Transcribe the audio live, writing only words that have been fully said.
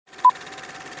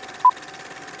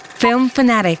Film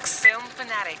Fanatics.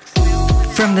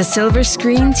 From the silver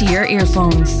screen to your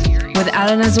earphones with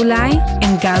Alan Azulay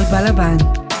and Gal Balaban.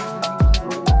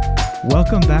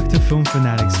 Welcome back to Film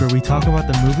Fanatics, where we talk about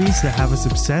the movies that have us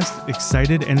obsessed,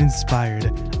 excited, and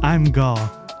inspired. I'm Gal.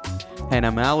 And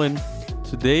I'm Alan.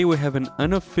 Today we have an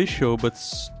unofficial but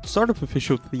sort of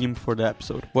official theme for the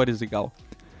episode. What is it, Gal?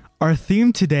 Our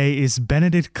theme today is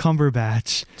Benedict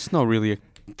Cumberbatch. It's not really a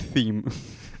theme.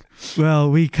 Well,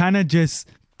 we kind of just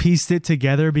pieced it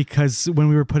together because when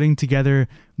we were putting together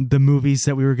the movies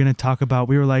that we were going to talk about,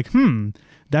 we were like,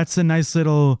 that's a nice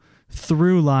little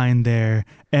through line there.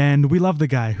 And we love the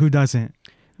guy. Who doesn't?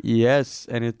 Yes,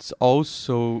 and it's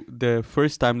also the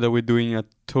first time that we're doing a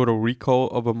total recall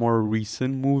of a more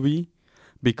recent movie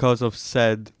because of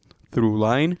said through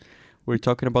line. We're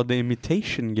talking about the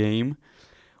Imitation Game,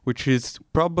 which is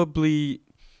probably,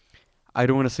 I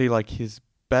don't want to say like his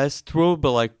best role,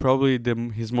 but like probably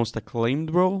his most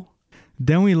acclaimed role.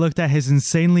 Then we looked at his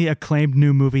insanely acclaimed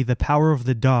new movie, The Power of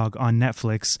the Dog, on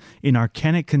Netflix in our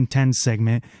Can It Contend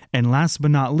segment. And last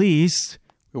but not least,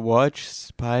 we watched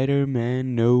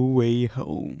Spider-Man No Way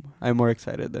Home. I'm more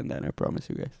excited than that, I promise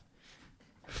you guys.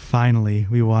 Finally,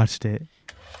 we watched it.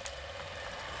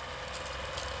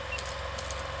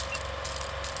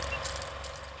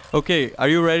 Okay, are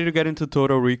you ready to get into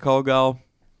Total Recall, Gal?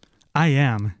 I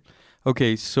am.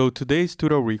 Okay, so today's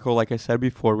Total Recall, like I said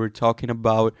before, we're talking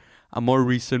about a more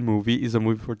recent movie. It's a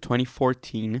movie for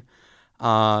 2014.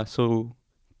 So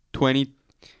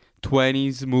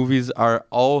 2020's movies are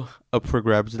all up for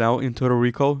grabs now in Total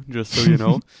Recall, just so you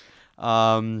know.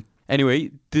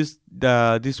 Anyway, this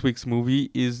week's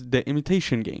movie is The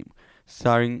Imitation Game,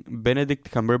 starring Benedict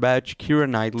Cumberbatch, Keira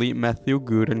Knightley, Matthew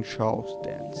Good, and Charles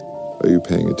Dance. Are you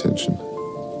paying attention?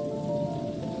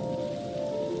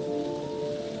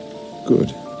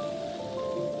 Good.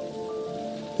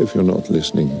 If you're not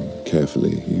listening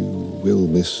carefully, you will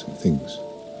miss things.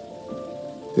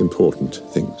 Important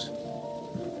things.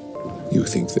 You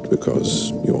think that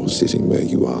because you're sitting where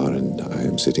you are and I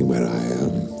am sitting where I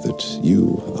am, that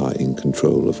you are in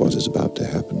control of what is about to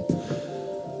happen.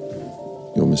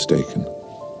 You're mistaken.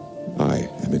 I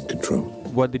am in control.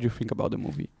 What did you think about the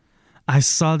movie? I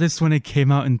saw this when it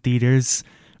came out in theaters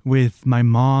with my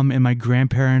mom and my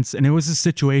grandparents, and it was a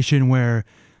situation where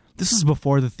this was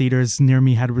before the theaters near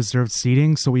me had reserved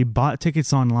seating, so we bought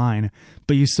tickets online,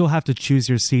 but you still have to choose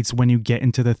your seats when you get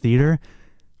into the theater.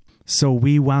 So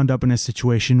we wound up in a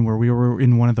situation where we were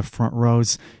in one of the front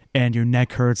rows, and your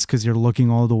neck hurts because you're looking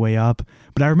all the way up.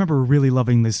 But I remember really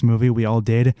loving this movie, we all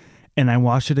did, and I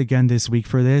watched it again this week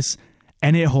for this,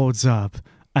 and it holds up.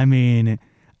 I mean,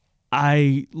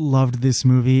 I loved this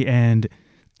movie, and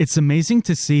it's amazing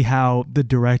to see how the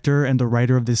director and the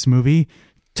writer of this movie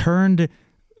turned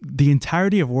the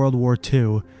entirety of World War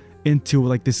II into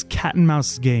like this cat and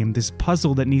mouse game, this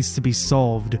puzzle that needs to be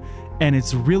solved, and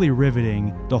it's really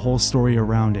riveting, the whole story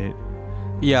around it.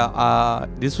 Yeah,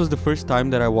 this was the first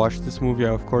time that I watched this movie. I,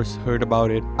 of course, heard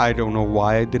about it. I don't know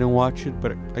why I didn't watch it,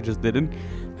 but I just didn't.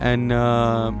 And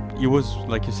it was,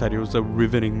 like you said, it was a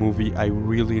riveting movie. I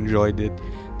really enjoyed it.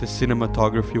 The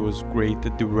cinematography was great. The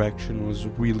direction was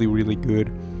really, really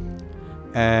good.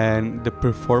 And the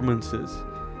performances,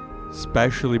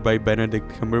 especially by Benedict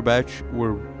Cumberbatch,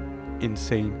 were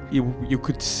insane. You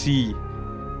could see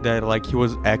that like he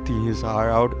was acting his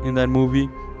heart out in that movie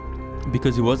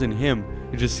because it wasn't him.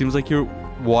 It just seems like you're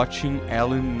watching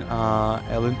Alan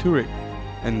Tudyk,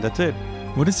 and that's it.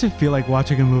 What does it feel like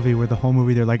watching a movie where the whole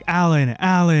movie they're like, Alan?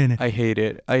 I hate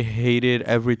it. I hate it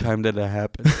every time that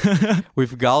happens.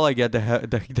 With Gal, I get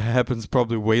that happens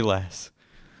probably way less.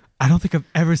 I don't think I've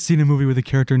ever seen a movie with a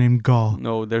character named Gal.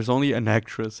 No, there's only an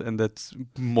actress, and that's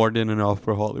more than enough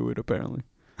for Hollywood, apparently.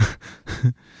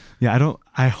 Yeah,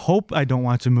 I hope I don't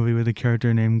watch a movie with a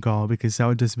character named Gal, because that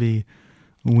would just be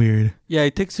weird. Yeah,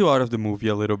 it takes you out of the movie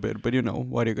a little bit, but you know,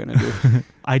 what are you gonna do?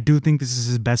 I do think this is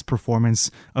his best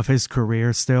performance of his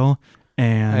career still.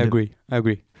 And I agree.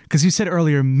 Because you said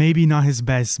earlier, maybe not his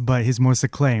best, but his most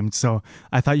acclaimed. So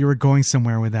I thought you were going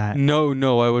somewhere with that.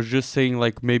 No, I was just saying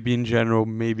like maybe in general,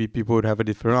 maybe people would have a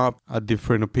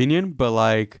different opinion, but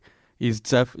like it's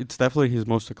definitely his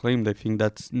most acclaimed. I think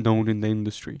that's known in the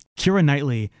industry. Keira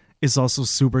Knightley is also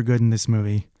super good in this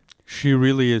movie. She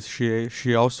really is.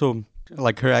 She also,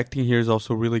 like, her acting here is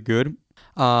also really good.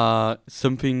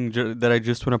 Something that I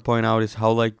just want to point out is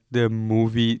how like the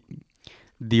movie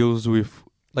deals with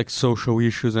like social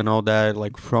issues and all that,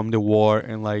 like from the war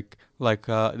and like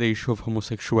the issue of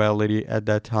homosexuality at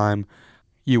that time.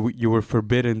 You were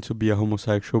forbidden to be a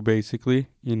homosexual basically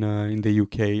in the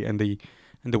UK, and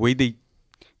the way they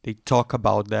talk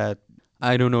about that,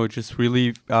 I don't know, it just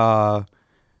really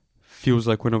feels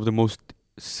like one of the most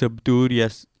subdued,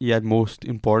 yes, yet most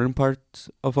important parts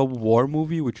of a war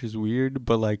movie, which is weird,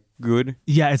 but like good.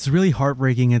 Yeah, it's really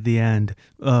heartbreaking at the end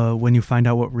when you find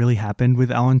out what really happened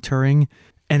with Alan Turing.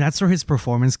 And that's where his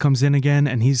performance comes in again,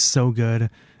 and he's so good.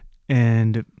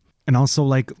 And also,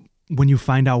 like, when you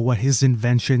find out what his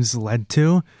inventions led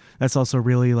to, that's also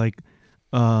really, like,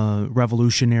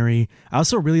 revolutionary. I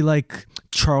also really like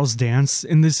Charles Dance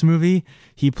in this movie.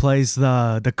 He plays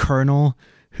the colonel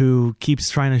who keeps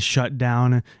trying to shut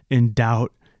down and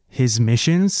doubt his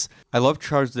missions. I love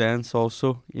Charles Dance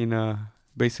also in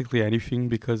basically anything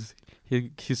because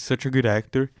he's such a good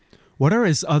actor. What are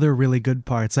his other really good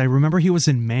parts? I remember he was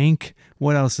in Mank.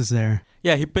 What else is there?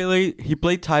 Yeah, he played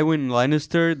Tywin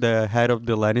Lannister, the head of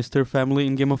the Lannister family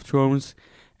in Game of Thrones,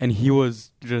 and he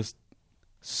was just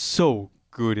so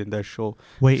good in that show.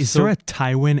 Wait, is there a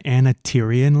Tywin and a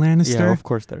Tyrion Lannister? Yeah, of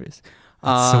course there is.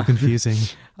 It's so confusing.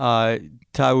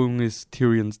 Tywin is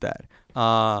Tyrion's dad.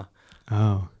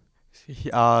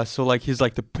 So like he's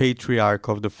like the patriarch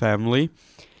of the family,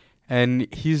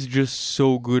 and he's just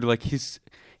so good. Like he's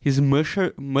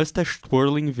mustache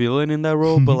twirling villain in that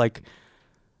role, but like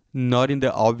not in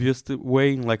the obvious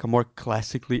way, in like a more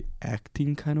classically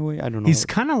acting kind of way. I don't know. He's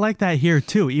kind of like that here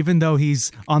too, even though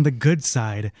he's on the good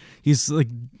side. He's like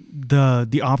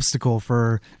the obstacle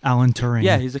for Alan Turing.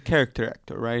 Yeah, he's a character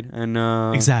actor, right? And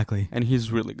exactly. And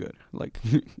he's really good. Like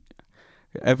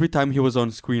every time he was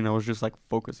on screen, I was just like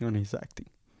focusing on his acting,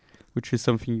 which is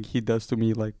something he does to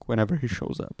me like whenever he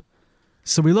shows up.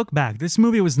 So we look back. This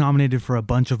movie was nominated for a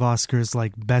bunch of Oscars,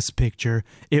 like Best Picture.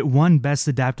 It won Best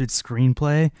Adapted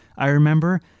Screenplay, I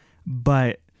remember.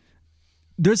 But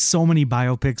there's so many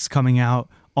biopics coming out,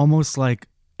 almost like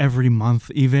every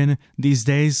month even these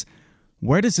days.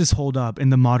 Where does this hold up in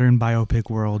the modern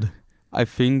biopic world? I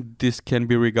think this can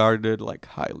be regarded like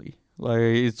highly. Like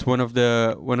it's one of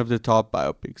the top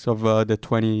biopics of the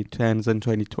 2010s and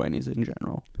 2020s in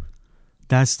general.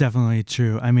 That's definitely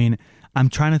true. I mean, I'm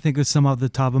trying to think of some off the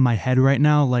top of my head right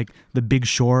now, like The Big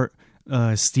Short,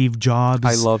 Steve Jobs.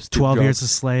 I love Steve 12 Jobs. Years a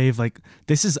Slave. Like,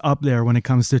 this is up there when it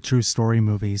comes to true story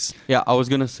movies. Yeah, I was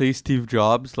gonna say Steve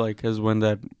Jobs, like as one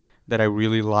that I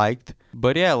really liked.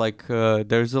 But yeah, like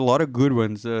there's a lot of good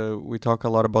ones. We talk a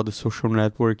lot about The Social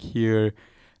Network here,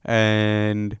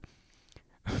 and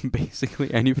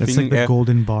basically anything. It's like the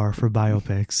golden bar for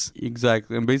biopics.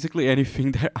 Exactly, and basically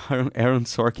anything that Aaron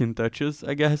Sorkin touches,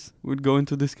 I guess, would go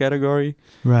into this category.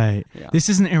 Right. Yeah. This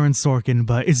isn't Aaron Sorkin,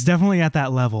 but it's definitely at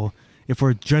that level. If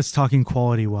we're just talking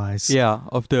quality wise. Yeah,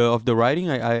 of the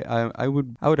writing, I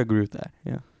would agree with that.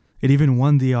 Yeah. It even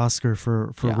won the Oscar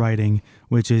for writing,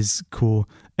 which is cool.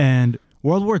 And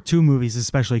World War II movies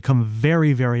especially come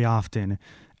very, very often.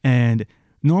 And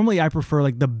normally I prefer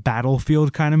like the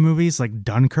battlefield kind of movies like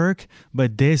Dunkirk,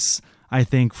 but this, I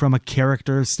think, from a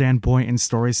character standpoint and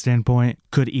story standpoint,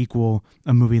 could equal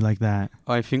a movie like that.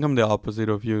 I think I'm the opposite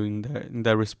of you in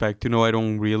that respect. You know, I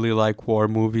don't really like war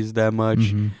movies that much.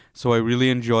 Mm-hmm. So I really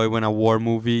enjoy when a war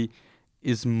movie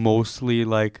is mostly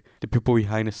like the people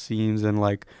behind the scenes and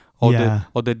like all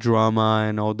the drama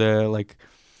and all the like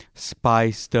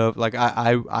spy stuff. Like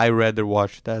I rather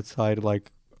watch that side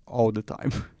like all the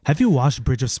time. Have you watched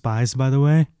Bridge of Spies, by the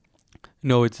way?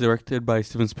 No, it's directed by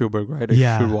Steven Spielberg, right?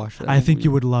 I should watch that. I think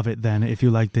you would love it then if you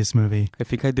like this movie. I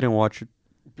think I didn't watch it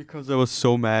because I was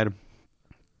so mad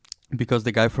because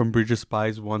the guy from Bridge of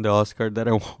Spies won the Oscar that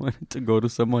I wanted to go to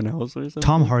someone else or something.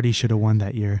 Tom Hardy should have won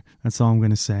that year. That's all I'm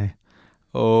going to say.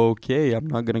 Okay, I'm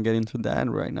not going to get into that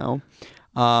right now.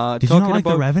 Did you not like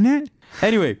The Revenant?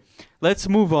 Anyway, let's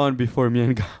move on before me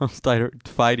and Gal start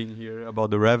fighting here about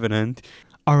The Revenant.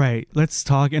 All right, let's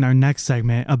talk in our next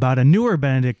segment about a newer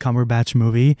Benedict Cumberbatch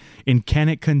movie in Can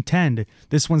It Contend.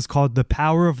 This one's called The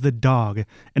Power of the Dog,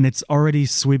 and it's already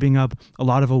sweeping up a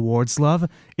lot of awards love.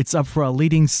 It's up for a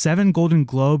leading 7 Golden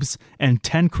Globes and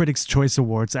 10 Critics' Choice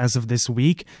Awards as of this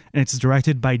week, and it's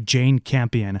directed by Jane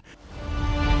Campion.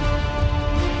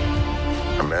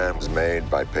 A man was made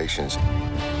by patience,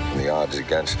 and the odds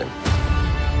against him.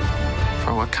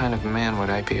 For what kind of man would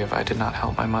I be if I did not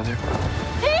help my mother?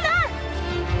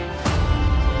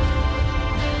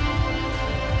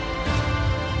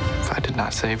 If I did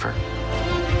not save her.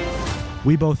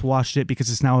 We both watched it because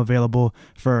it's now available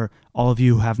for all of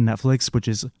you who have Netflix, which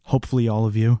is hopefully all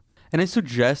of you. And I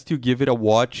suggest you give it a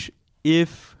watch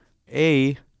if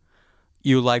A,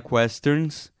 you like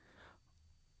Westerns,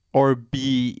 or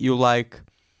B, you like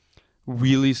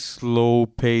really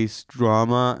slow-paced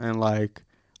drama and like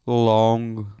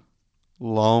long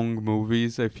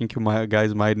movies. I think you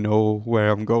guys might know where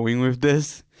I'm going with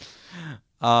this.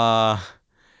 I'm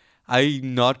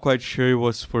not quite sure it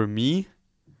was for me.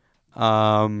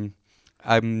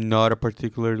 I'm not a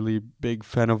particularly big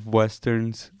fan of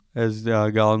westerns, as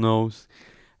Gal knows.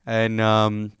 And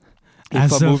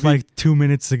as of like 2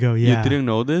 minutes ago, yeah. You didn't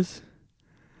know this?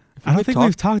 I don't think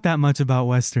we've talked that much about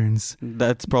westerns.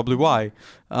 That's probably why.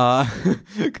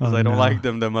 Because I don't like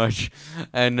them that much.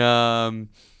 And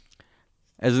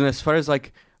as far as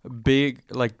like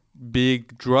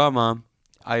big drama,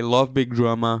 I love big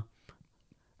drama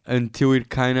until it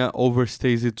kind of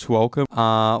overstays its welcome.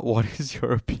 What is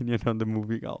your opinion on the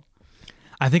movie, Gal?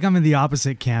 I think I'm in the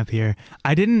opposite camp here.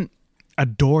 I didn't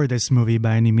adore this movie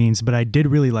by any means, but I did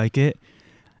really like it.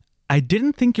 I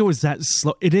didn't think it was that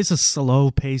slow. It is a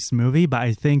slow-paced movie, but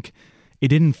I think it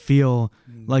didn't feel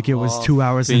like it was 2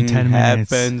 hours and 10 minutes.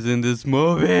 Happens in this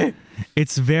movie.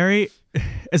 It's very,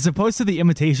 as opposed to the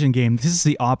Imitation Game, this is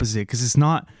the opposite because it's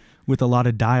not with a lot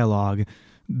of dialogue.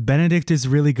 Benedict is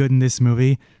really good in this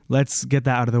movie. Let's get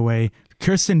that out of the way.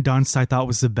 Kirsten Dunst, I thought,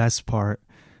 was the best part.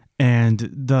 And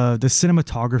the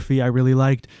cinematography I really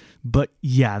liked. But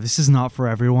yeah, this is not for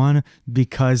everyone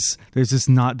because there's just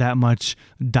not that much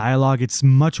dialogue. It's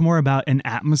much more about an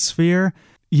atmosphere.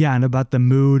 Yeah, and about the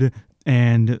mood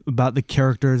and about the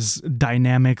characters'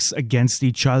 dynamics against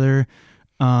each other.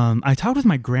 I talked with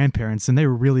my grandparents and they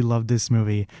really loved this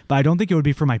movie, but I don't think it would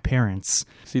be for my parents.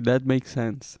 See, that makes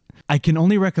sense. I can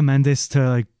only recommend this to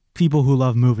like people who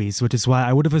love movies, which is why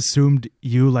I would have assumed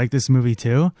you like this movie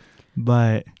too,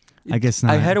 but I guess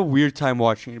not. I had a weird time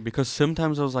watching it because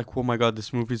sometimes I was like, oh my God,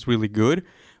 this movie is really good.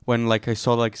 When like I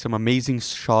saw like some amazing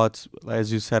shots,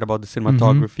 as you said, about the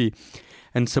cinematography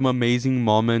and some amazing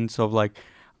moments of like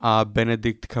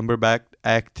Benedict Cumberbatch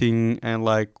acting and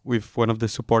like with one of the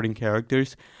supporting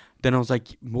characters. Then I was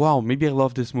like, wow, maybe I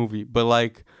love this movie. But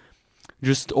like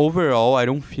just overall, I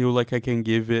don't feel like I can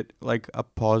give it like a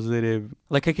positive,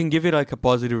 like I can give it like a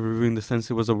positive review in the sense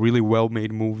it was a really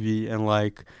well-made movie and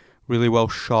like really well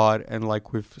shot and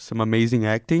like with some amazing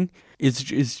acting.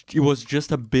 It was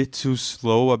just a bit too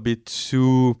slow, a bit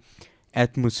too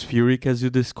atmospheric as you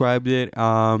described it.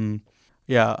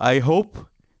 Yeah, I hope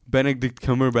Benedict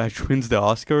Cumberbatch wins the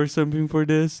Oscar or something for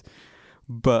this,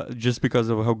 but just because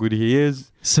of how good he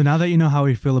is. So now that you know how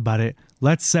we feel about it,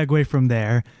 let's segue from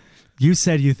there. You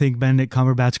said you think Benedict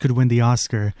Cumberbatch could win the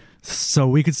Oscar, so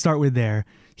we could start with there.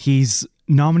 He's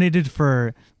nominated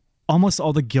for almost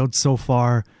all the guilds so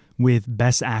far with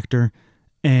Best Actor,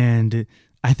 and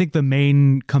I think the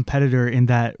main competitor in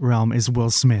that realm is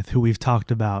Will Smith, who we've talked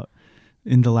about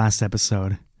in the last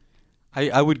episode.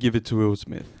 I would give it to Will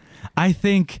Smith. I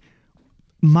think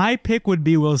my pick would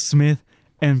be Will Smith,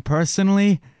 and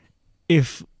personally,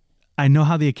 if I know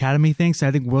how the Academy thinks, I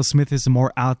think Will Smith is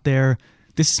more out there.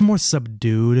 This is more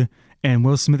subdued, and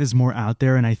Will Smith is more out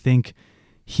there, and I think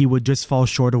he would just fall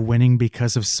short of winning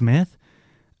because of Smith.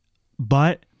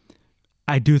 But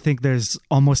I do think there's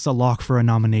almost a lock for a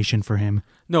nomination for him.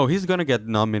 No, he's going to get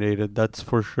nominated, that's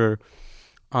for sure.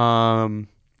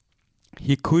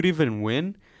 He could even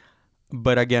win,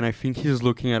 but again, I think he's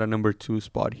looking at a number 2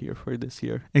 spot here for this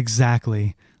year.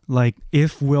 Exactly. Like,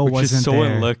 if Will wasn't there... So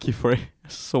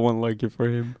unlucky for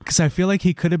him. Because I feel like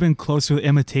he could have been close with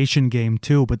Imitation Game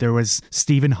too, but there was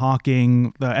Stephen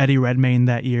Hawking, Eddie Redmayne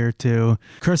that year too.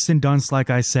 Kirsten Dunst, like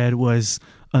I said, was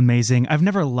amazing. I've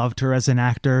never loved her as an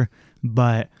actor,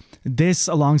 but this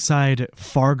alongside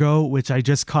Fargo, which I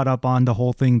just caught up on the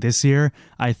whole thing this year,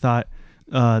 I thought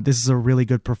this is a really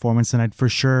good performance, and I'd for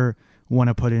sure want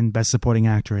to put in Best Supporting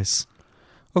Actress.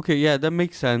 Okay, yeah, that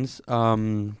makes sense.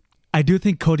 I do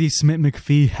think Cody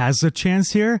Smith-McPhee has a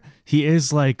chance here. He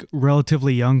is like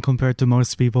relatively young compared to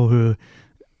most people who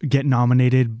get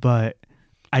nominated, but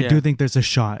I do think there's a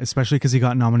shot, especially because he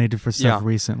got nominated for stuff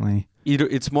recently.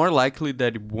 It's more likely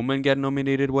that women get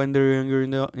nominated when they're younger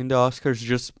in the Oscars.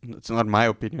 Just it's not my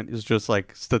opinion. It's just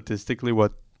like statistically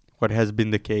what has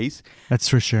been the case. That's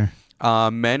for sure.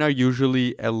 Men are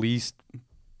usually at least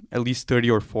 30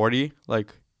 or 40.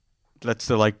 Like that's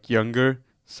the like younger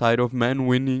side of men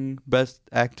winning Best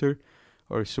Actor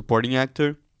or Supporting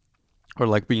Actor or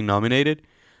like being nominated.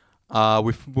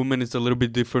 With women it's a little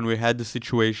bit different. We had the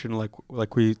situation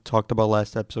like we talked about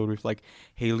last episode with like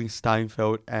Haley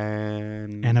Steinfeld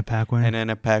and Anna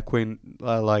Paquin.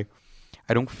 Like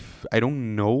I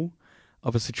don't know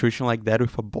of a situation like that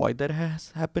with a boy that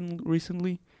has happened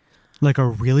recently. Like a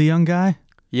really young guy?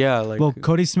 Yeah, like well,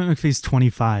 Cody Smith-McPhee's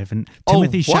 25 and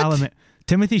Timothy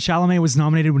Chalamet was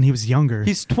nominated when he was younger.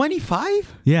 He's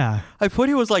 25? Yeah. I thought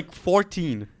he was like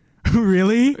 14.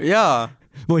 Really? Yeah.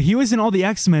 Well, he was in all the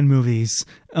X-Men movies.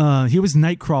 He was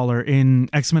Nightcrawler in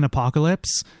X-Men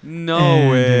Apocalypse. No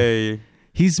way.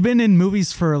 He's been in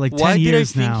movies for like 10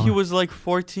 years now. Why did I think he was like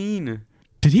 14?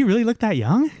 Did he really look that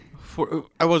young?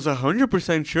 I was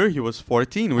 100% sure he was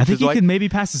 14, I which think is he why could maybe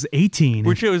pass as 18.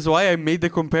 which is why I made the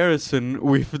comparison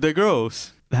with the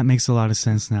girls. That makes a lot of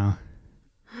sense now.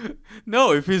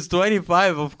 No, if he's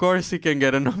 25, of course he can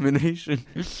get a nomination.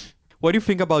 What do you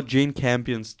think about Jane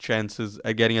Campion's chances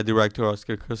at getting a director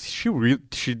Oscar? Because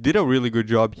she did a really good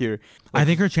job here. I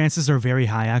think her chances are very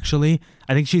high, actually.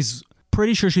 I think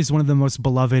pretty sure she's one of the most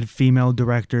beloved female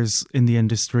directors in the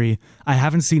industry. I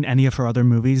haven't seen any of her other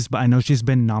movies, but I know she's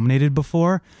been nominated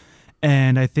before.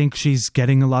 And I think she's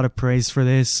getting a lot of praise for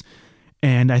this.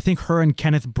 And I think her and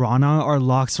Kenneth Branagh are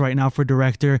locks right now for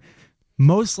director.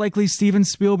 Most likely Steven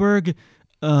Spielberg.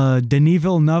 Denis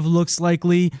Villeneuve looks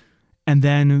likely. And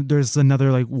then there's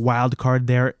another like wild card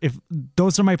there. If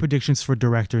those are my predictions for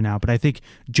director now, but I think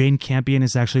Jane Campion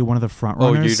is actually one of the front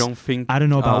runners. Oh, you don't think? I don't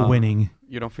know about winning.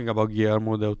 You don't think about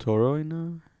Guillermo del Toro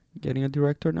in getting a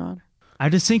director nod? I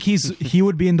just think he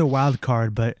would be in the wild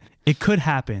card, but it could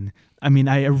happen. I mean,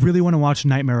 I really want to watch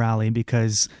Nightmare Alley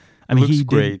because Looks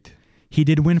great. He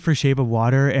did win for Shape of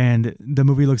Water, and the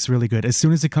movie looks really good. As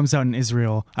soon as it comes out in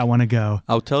Israel, I want to go.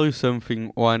 I'll tell you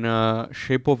something. When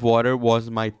Shape of Water was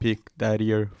my pick that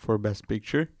year for Best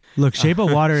Picture. Look, Shape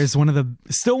of Water is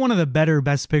still one of the better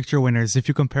Best Picture winners if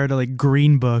you compare to like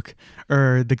Green Book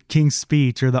or The King's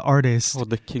Speech or The Artist. Oh,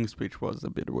 The King's Speech was a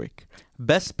bit weak.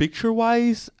 Best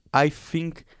Picture-wise, I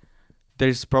think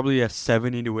there's probably a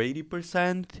 70 to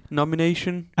 80%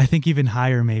 nomination. I think even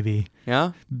higher, maybe.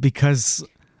 Yeah? Because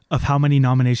of how many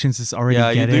nominations it's already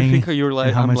getting. Yeah, you do think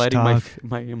I'm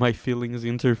letting my feelings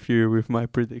interfere with my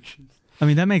predictions. I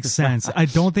mean, that makes sense. I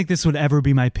don't think this would ever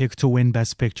be my pick to win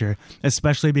Best Picture,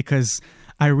 especially because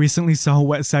I recently saw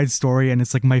West Side Story and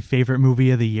it's like my favorite movie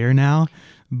of the year now.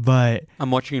 But I'm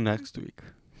watching it next week.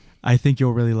 I think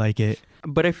you'll really like it.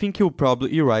 But I think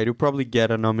you're right, you'll probably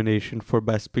get a nomination for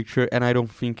Best Picture, and I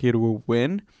don't think it will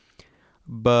win.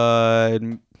 But,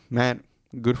 man,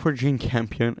 good for Jane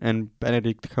Campion and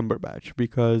Benedict Cumberbatch,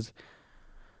 because,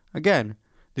 again,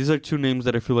 these are two names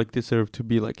that I feel like deserve to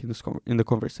be like in the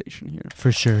conversation here.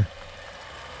 For sure.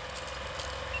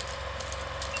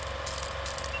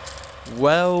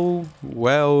 Well,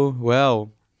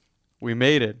 we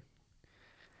made it.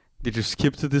 Did you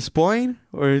skip to this point,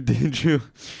 or did you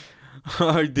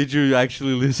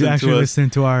actually listen to us? Listen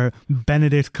to our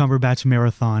Benedict Cumberbatch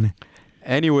marathon.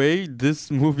 Anyway,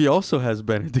 this movie also has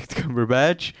Benedict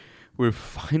Cumberbatch. We're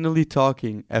finally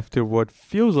talking after what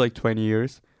feels like 20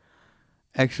 years.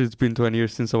 Actually, it's been 20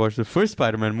 years since I watched the first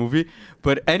Spider-Man movie.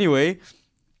 But anyway,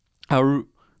 our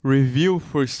review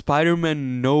for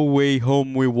Spider-Man No Way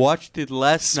Home. We watched it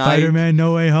last night. Spider-Man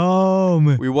No Way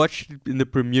Home. We watched it in the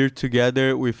premiere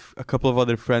together with a couple of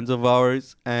other friends of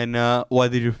ours. And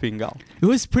what did you think, Gal? It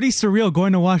was pretty surreal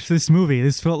going to watch this movie.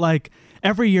 This felt like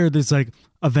every year there's like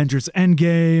Avengers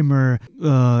Endgame or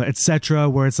etc.,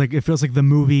 where it's like it feels like the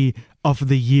movie of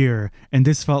the year, and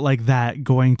this felt like that,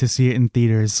 going to see it in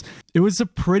theaters. It was a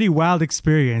pretty wild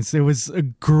experience. It was a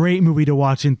great movie to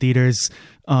watch in theaters,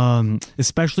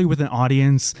 especially with an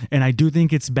audience, and I do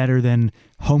think it's better than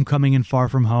Homecoming and Far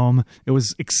From Home. It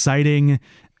was exciting,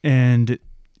 and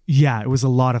yeah, it was a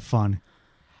lot of fun.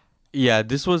 Yeah,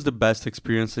 this was the best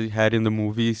experience I had in the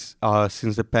movies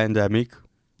since the pandemic,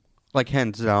 like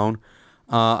hands down.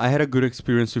 I had a good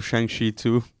experience with Shang-Chi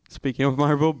too, speaking of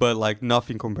Marvel, but like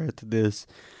nothing compared to this.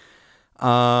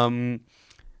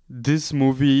 This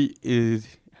movie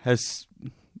has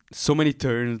so many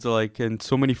turns, like, and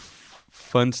so many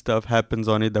fun stuff happens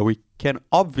on it that we can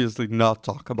obviously not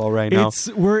talk about right now.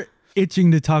 We're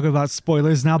itching to talk about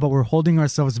spoilers now, but we're holding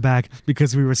ourselves back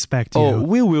because we respect you. Oh,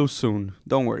 we will soon.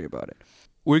 Don't worry about it.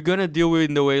 We're gonna deal with it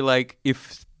in the way like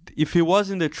if it was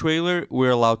in the trailer, we're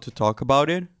allowed to talk about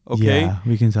it. Okay? Yeah,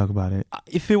 we can talk about it.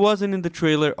 If it wasn't in the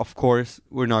trailer, of course,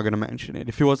 we're not going to mention it.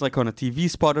 If it was like on a TV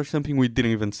spot or something, we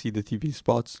didn't even see the TV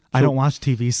spots. So, I don't watch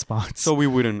TV spots. So we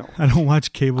wouldn't know. I don't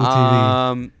watch cable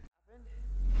TV.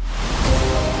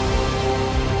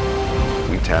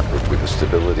 We tampered with the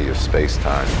stability of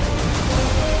space-time.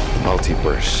 The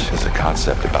multiverse is a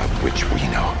concept about which we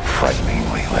know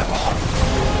frighteningly little.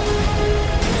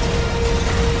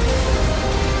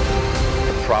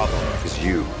 The problem is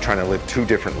you trying to live two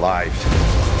different lives.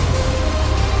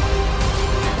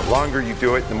 The longer you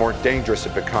do it, the more dangerous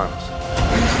it becomes.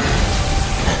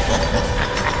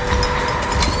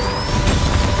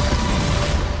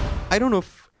 I don't know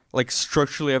if, like,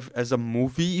 structurally as a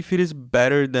movie, if it is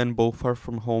better than both Far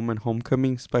From Home and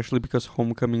Homecoming, especially because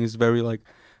Homecoming is very, like,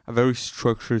 a very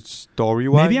structured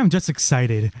story-wise. Maybe I'm just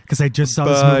excited because I just saw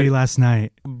this movie last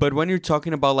night. But when you're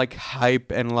talking about like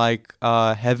hype and like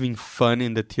having fun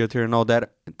in the theater and all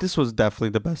that, this was definitely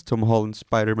the best Tom Holland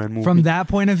Spider-Man movie. From that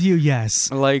point of view,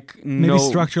 yes. Like, Maybe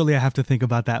structurally I have to think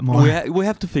about that more. We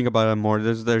have to think about it more.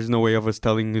 There's no way of us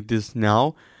telling you this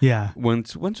now. Yeah.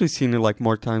 Once we've seen it like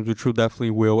more times, which we definitely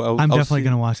will. I'm definitely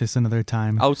going to watch this another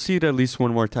time. I'll see it at least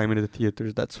one more time in the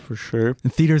theaters, that's for sure.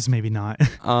 In theaters, maybe not.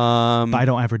 But I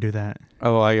don't ever do that.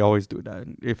 Oh, I always do that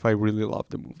if I really love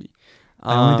the movie.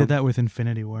 I only did that with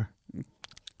Infinity War.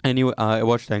 Anyway, I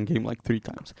watched Endgame like 3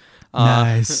 times.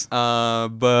 Nice.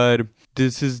 But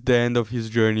this is the end of his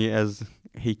journey as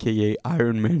AKA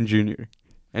Iron Man Jr.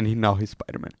 And now he's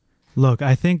Spider-Man. Look,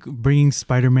 I think bringing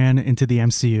Spider-Man into the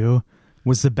MCU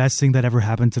was the best thing that ever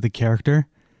happened to the character.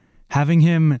 Having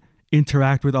him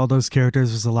interact with all those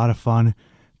characters was a lot of fun.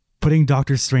 Putting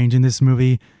Doctor Strange in this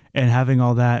movie and having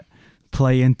all that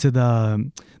play into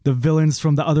the villains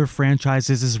from the other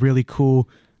franchises is really cool.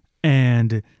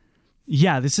 And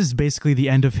yeah, this is basically the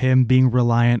end of him being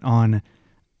reliant on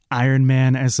Iron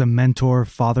Man as a mentor,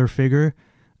 father figure.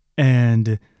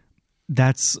 And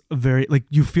that's very, like,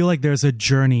 you feel like there's a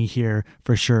journey here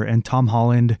for sure. And Tom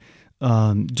Holland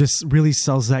just really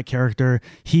sells that character.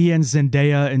 He and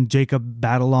Zendaya and Jacob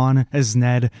Batalon as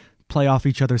Ned play off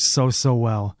each other so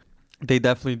well. They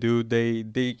definitely do.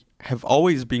 They have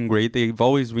always been great. They've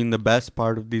always been the best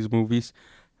part of these movies.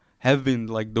 Have been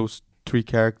like those 3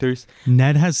 characters.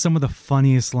 Ned has some of the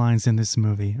funniest lines in this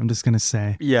movie, I'm just gonna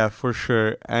say. Yeah, for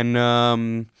sure.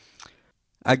 And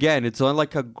again, it's not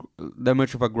like that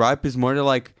much of a gripe. It's more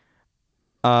like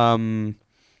I'm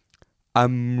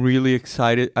really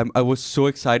excited. I was so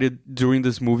excited during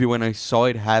this movie when I saw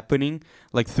it happening.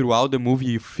 Like throughout the movie,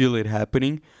 you feel it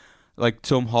happening. Like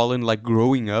Tom Holland like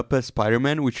growing up as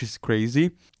Spider-Man, which is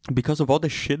crazy. Because of all the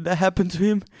shit that happened to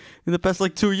him in the past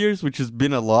like 2 years, which has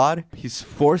been a lot, he's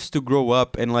forced to grow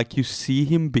up and like you see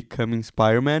him becoming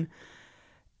Spider-Man.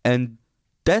 And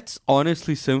that's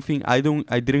honestly something I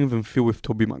didn't even feel with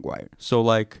Tobey Maguire. So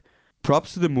like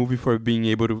props to the movie for being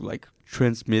able to like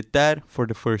transmit that for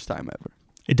the first time ever.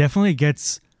 It definitely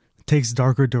takes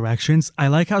darker directions. I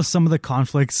like how some of the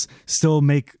conflicts still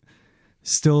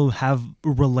have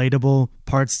relatable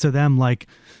parts to them, like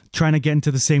trying to get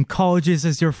into the same colleges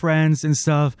as your friends and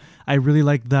stuff. I really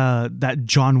like that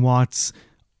John Watts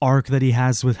arc that he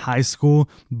has with high school,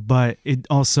 but it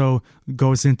also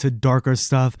goes into darker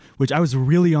stuff, which I was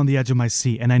really on the edge of my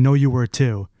seat, and I know you were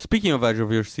too. Speaking of edge of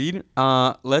your seat,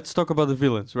 let's talk about the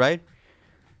villains, right?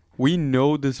 We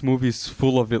know this movie is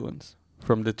full of villains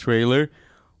from the trailer.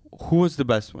 Who was the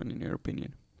best one in your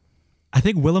opinion? I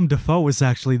think Willem Dafoe was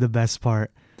actually the best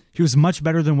part. He was much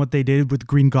better than what they did with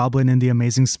Green Goblin in the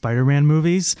Amazing Spider-Man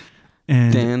movies.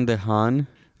 And Dan DeHaan.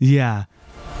 Yeah.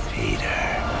 Peter,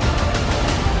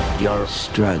 you're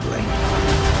struggling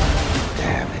to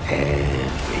have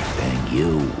everything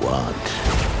you want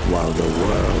while the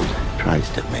world tries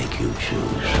to make you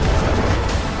choose.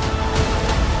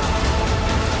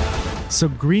 So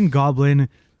Green Goblin,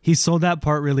 he sold that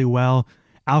part really well.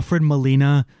 Alfred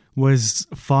Molina was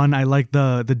fun. I like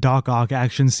the Doc Ock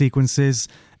action sequences.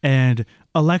 And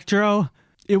Electro,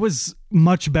 it was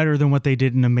much better than what they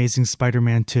did in Amazing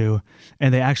Spider-Man 2.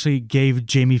 And they actually gave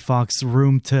Jamie Foxx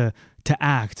room to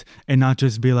act and not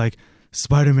just be like,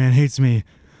 Spider-Man hates me,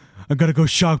 I gotta go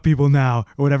shock people now,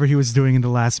 or whatever he was doing in the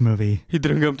last movie. He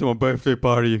didn't come to my birthday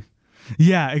party.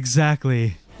 Yeah,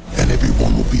 exactly. And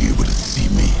everyone will be able to see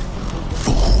me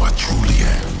for who I truly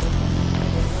am.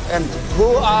 And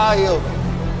who are you?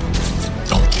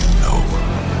 Don't you know?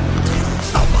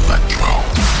 I'm Electro.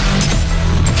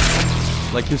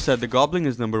 Like you said, the Goblin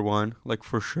is number 1, like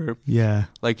for sure. Yeah.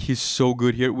 Like he's so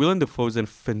good here. Willem Dafoe is a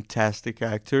fantastic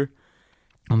actor.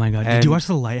 Oh my god. Did you watch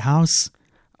The Lighthouse?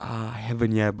 I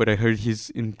haven't yet, but I heard he's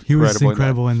incredible. He was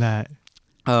incredible in that.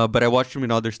 But I watched him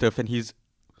in other stuff and he's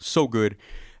so good.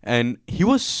 And he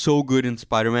was so good in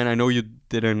Spider-Man. I know you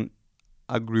didn't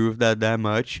agree with that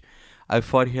much. I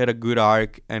thought he had a good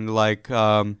arc and like...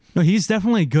 No, he's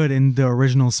definitely good in the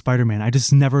original Spider-Man. I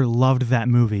just never loved that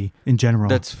movie in general.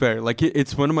 That's fair. Like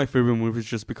it's one of my favorite movies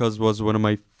just because it was one of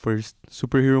my first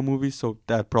superhero movies. So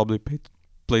that probably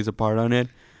plays a part on it.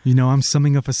 You know, I'm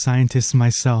summing up a scientist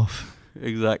myself.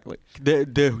 Exactly.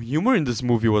 The humor in this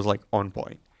movie was like on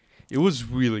point. It was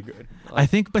really good. I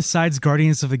think besides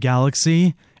Guardians of the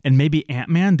Galaxy and maybe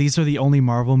Ant-Man, these are the only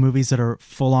Marvel movies that are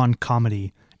full-on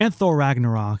comedy. And Thor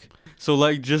Ragnarok. So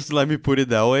like, just let me put it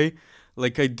that way.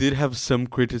 Like I did have some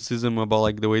criticism about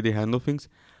like the way they handle things.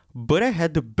 but I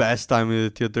had the best time in the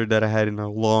theater that I had in a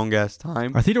long ass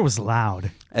time. Our theater was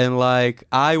loud. And like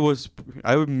I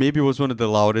maybe was one of the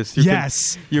loudest.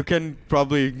 You can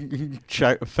probably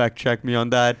fact check me on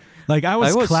that. Like I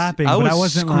was clapping, but I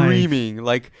wasn't screaming.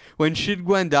 Like when shit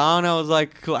went down, I was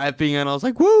like clapping, and I was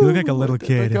like, "Woo!" You look like a little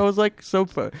kid. Like, I was like so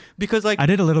fun because like I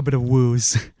did a little bit of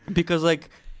woos. Because like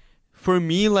for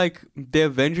me, like the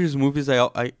Avengers movies,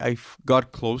 I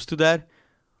got close to that.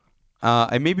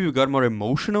 I maybe got more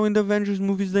emotional in the Avengers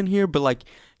movies than here, but like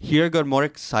here I got more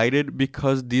excited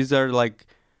because these are like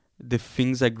the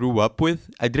things I grew up with.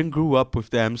 I didn't grow up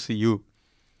with the MCU.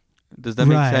 Does that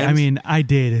make sense? I mean, I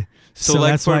did. So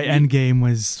like that's why Endgame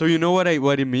was. So you know what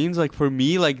it means? Like for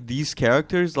me, like these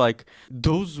characters, like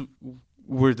those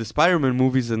were the Spider-Man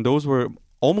movies, and those were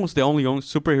almost the only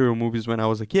superhero movies when I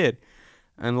was a kid.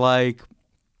 And like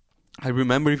I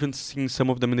remember even seeing some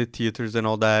of them in the theaters and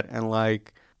all that, and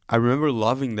like I remember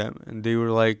loving them, and they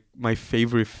were like my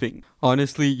favorite thing.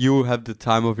 Honestly, you have the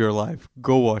time of your life.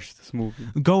 Go watch this movie.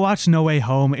 Go watch No Way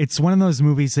Home. It's one of those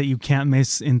movies that you can't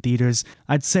miss in theaters.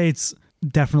 I'd say it's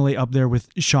definitely up there with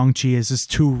Shang-Chi as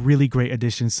just two really great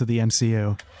additions to the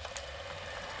MCU.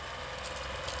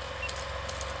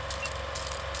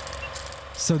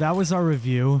 So that was our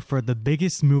review for the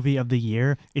biggest movie of the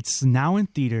year. It's now in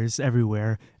theaters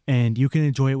everywhere, and you can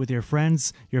enjoy it with your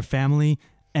friends, your family,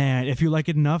 and if you like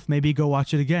it enough, maybe go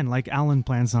watch it again, like Alan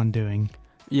plans on doing.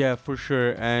 Yeah, for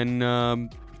sure. And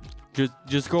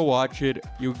just go watch it.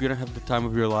 You're gonna have the time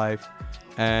of your life.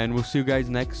 And we'll see you guys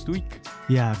next week.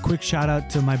 Yeah, quick shout out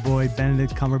to my boy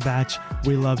Benedict Cumberbatch.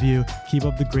 We love you. Keep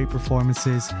up the great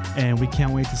performances, and we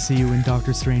can't wait to see you in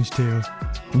Doctor Strange 2.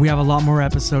 We have a lot more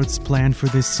episodes planned for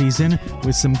this season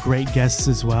with some great guests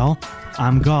as well.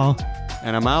 I'm Gal.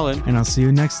 And I'm Alan. And I'll see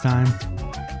you next time.